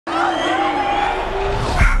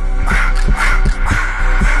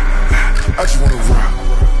I just wanna rock.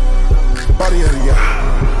 Body out of ya.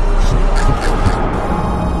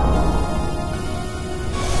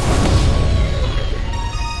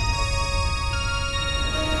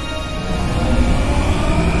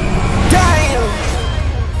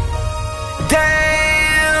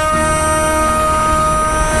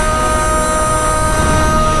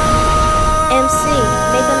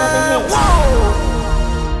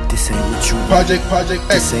 Project,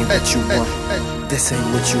 this ain't what you want. This ain't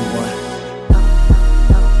what you want.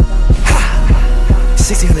 Ha!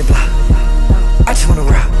 1600 block. I just wanna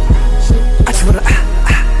rock. I just wanna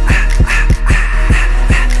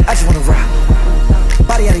I just wanna rock.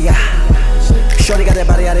 Body out of ya. Shorty got that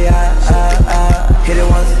body out of ya. Hit it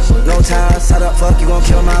once, no time. Side up, fuck, you gon'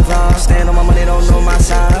 kill my vibe. Stand on my money, don't know my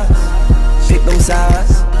size. Pick them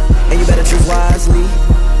sides, and you better choose wisely.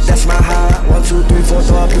 That's my high. 1, 2, 3, 4,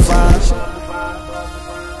 throw up your 5.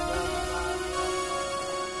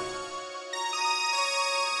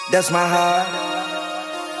 That's my heart.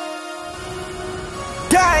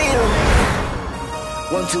 Damn.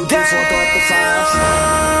 1, 2, 3, 4, throw up the 5.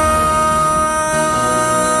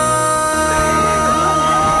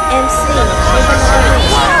 MC.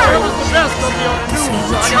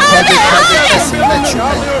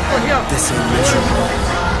 This ain't what you want.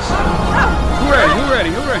 Who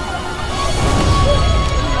ready? Who ready?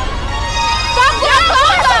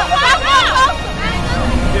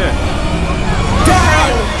 Yeah.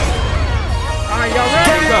 Alright, y'all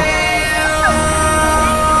ready? Go.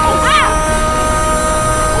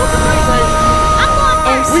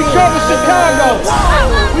 We cover Chicago.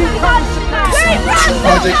 We cover Chicago.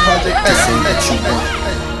 Project, this ain't what you want.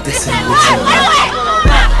 This ain't what you want.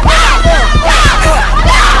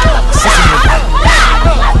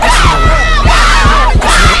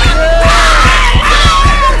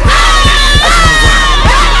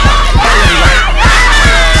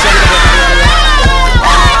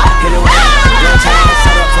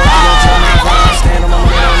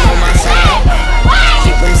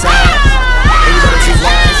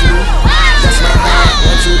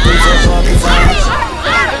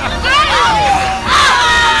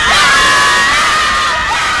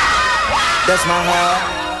 That's my heart.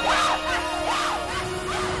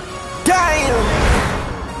 Damn.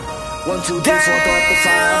 1, 2, 3, 4, throw up the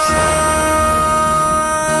 5.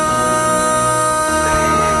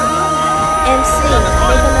 MC,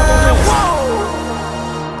 make another hit.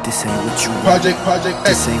 This ain't what you want. Project,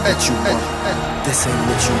 this ain't what you want. This ain't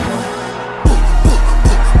what you want.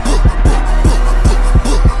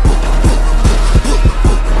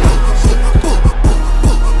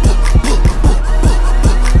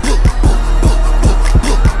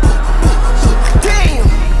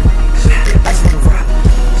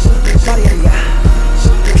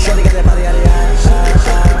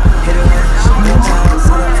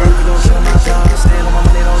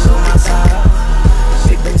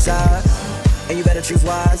 And you better choose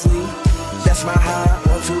wisely. That's my high.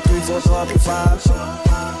 1, 2, 3, 4, throw up your 5.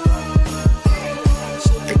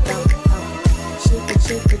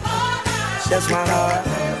 That's my high.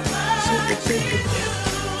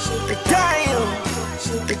 Damn.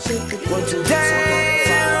 1, 2, 3, 4,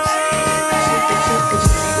 damn.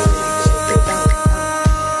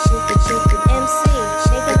 MC,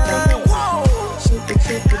 make another hit.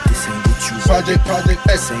 This ain't what you want. Project,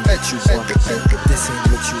 this ain't what you want. This ain't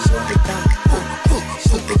what you want.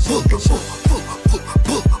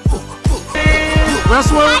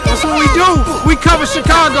 That's what we do. We cover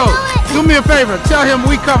Chicago. Do me a favor. Tell him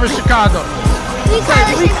we cover Chicago. We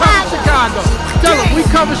cover Chicago. Tell him we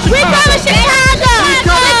cover Chicago. We cover Chicago. We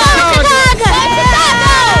cover Chicago.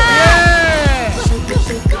 Yeah.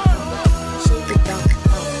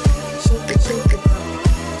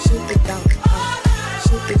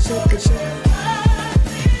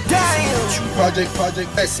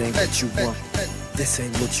 Project, this ain't what you want. This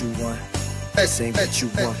ain't what you want. This ain't what you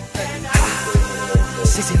want.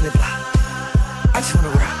 1600 block. I just wanna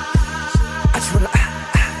rock. I just wanna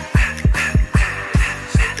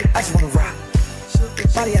I just wanna rock.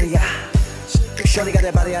 Body out of ya. Shorty got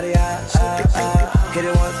that body out of ya. Hit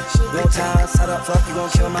it once, no time. Side up, fuck, you gon'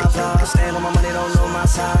 kill my vibe. Stand on my money, don't know my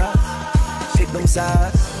side. Pick them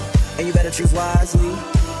sides, and you better choose wisely.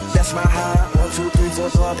 That's my high. 1, 2, 3, 4,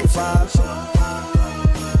 throw up your 5.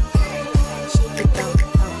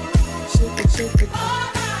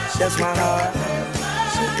 That's my heart.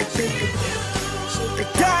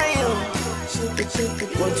 Damn.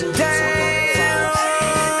 1, 2, damn.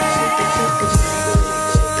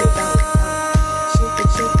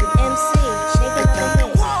 MC, make another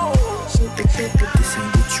hit. This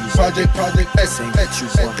ain't what you want. Project, this ain't what you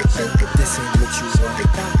want. This ain't what you want.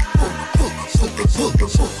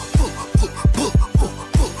 Shake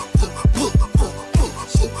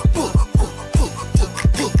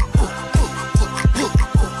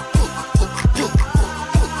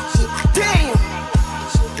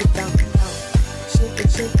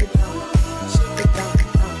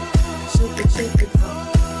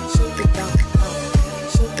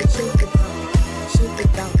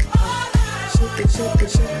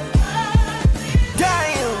it,